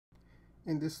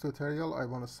In this tutorial, I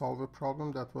want to solve a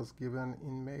problem that was given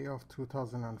in May of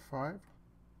 2005.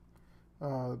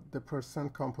 The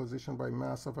percent composition by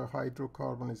mass of a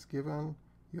hydrocarbon is given.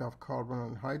 You have carbon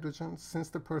and hydrogen. Since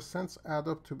the percents add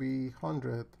up to be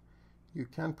 100, you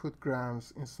can put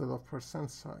grams instead of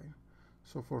percent sign.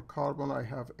 So for carbon, I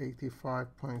have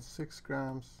 85.6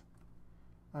 grams.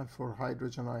 And for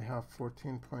hydrogen, I have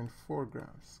 14.4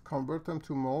 grams. Convert them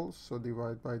to moles, so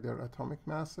divide by their atomic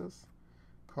masses.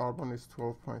 Carbon is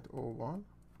 12.01,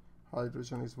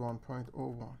 hydrogen is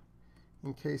 1.01.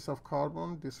 In case of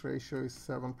carbon, this ratio is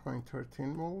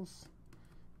 7.13 moles.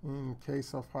 In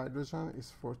case of hydrogen,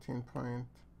 is 14.3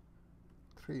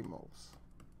 moles.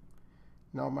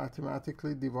 Now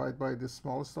mathematically divide by the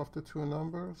smallest of the two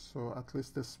numbers, so at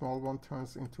least the small one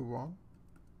turns into 1.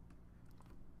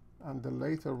 And the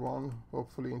later one,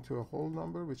 hopefully, into a whole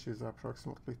number, which is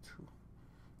approximately 2.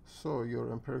 So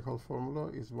your empirical formula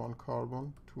is 1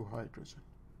 carbon, 2 hydrogen.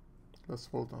 Let's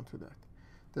hold on to that.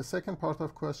 The second part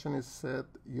of question is said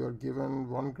you're given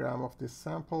 1 gram of this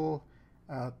sample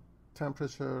at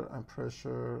temperature and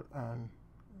pressure and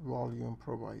volume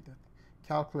provided.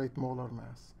 Calculate molar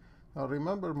mass. Now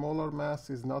remember, molar mass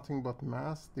is nothing but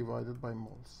mass divided by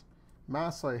moles.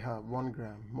 Mass I have 1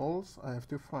 gram. Moles I have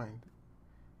to find.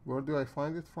 Where do I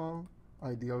find it from?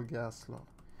 Ideal gas law.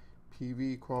 PV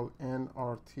equal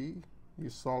nRT. You're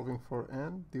solving for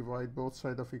n. Divide both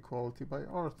sides of equality by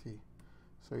RT.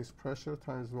 So it's pressure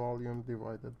times volume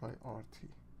divided by RT.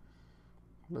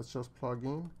 Let's just plug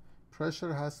in.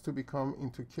 Pressure has to become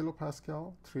into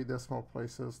kilopascal, 3 decimal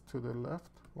places to the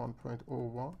left,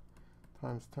 1.01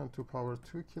 times 10 to power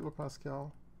 2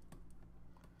 kilopascal.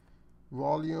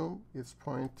 Volume is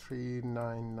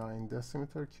 0.399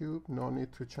 decimeter cube. No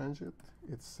need to change it.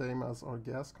 It's same as our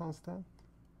gas constant.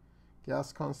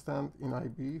 Gas constant in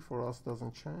IB for us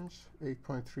doesn't change,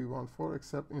 8.314,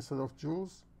 except instead of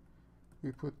joules,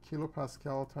 we put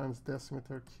kilopascal times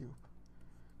decimeter cube,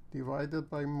 divided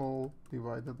by mole,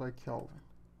 divided by Kelvin,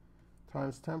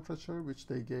 times temperature, which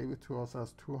they gave it to us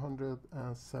as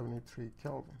 273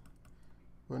 Kelvin.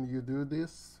 When you do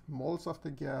this, moles of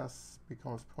the gas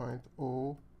becomes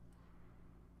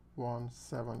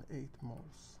 0.0178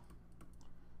 moles.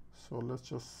 So let's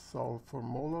just solve for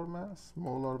molar mass.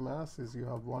 Molar mass is you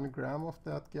have 1 gram of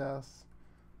that gas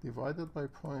divided by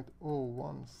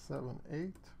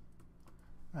 0.0178,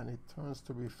 and it turns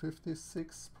to be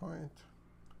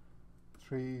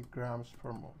 56.3 grams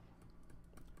per mole.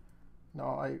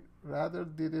 Now I rather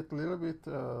did it a little bit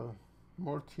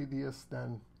more tedious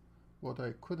than what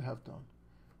I could have done.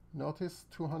 Notice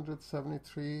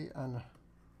 273 and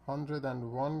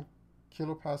 101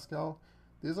 kilopascal.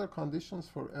 These are conditions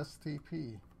for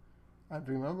STP. And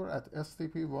remember, at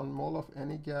STP, 1 mole of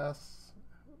any gas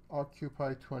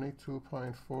occupy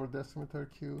 22.4 decimeter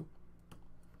cube.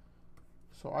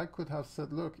 So I could have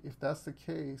said, look, if that's the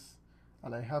case,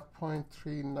 and I have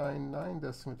 0.399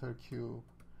 decimeter cube,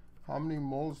 how many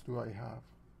moles do I have?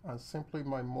 And simply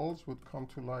my moles would come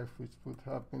to life, which would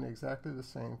have been exactly the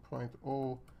same,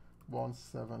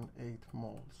 0.0178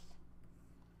 moles.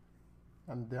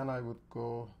 And then I would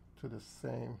go to the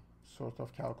same sort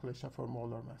of calculation for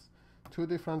molar mass. 2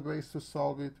 different ways to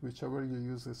solve it. Whichever you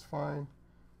use is fine.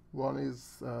 One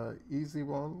is easy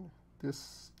one.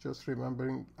 This just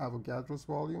remembering Avogadro's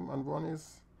volume, and one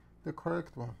is the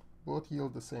correct one. Both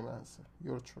yield the same answer.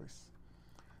 Your choice.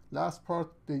 Last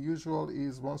part, the usual,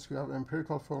 is once you have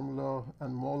empirical formula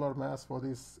and molar mass, what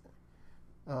is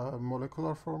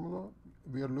molecular formula?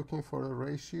 We are looking for a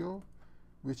ratio,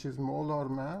 which is molar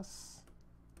mass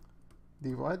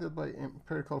divided by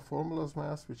empirical formula's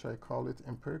mass, which I call it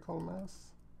empirical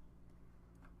mass.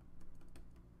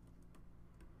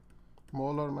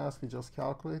 Molar mass we just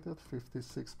calculated,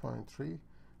 56.3.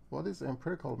 What is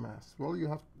empirical mass? Well, you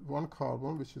have 1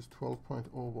 carbon, which is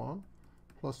 12.01,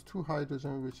 plus 2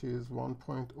 hydrogen, which is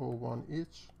 1.01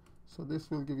 each. So this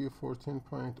will give you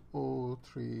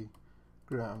 14.03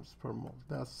 grams per mole.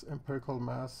 That's empirical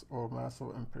mass, or mass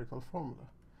of empirical formula.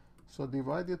 So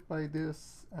divide it by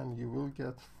this, and you will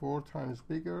get 4 times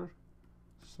bigger.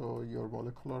 So your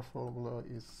molecular formula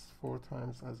is 4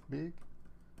 times as big,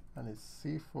 and it's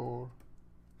C4H8.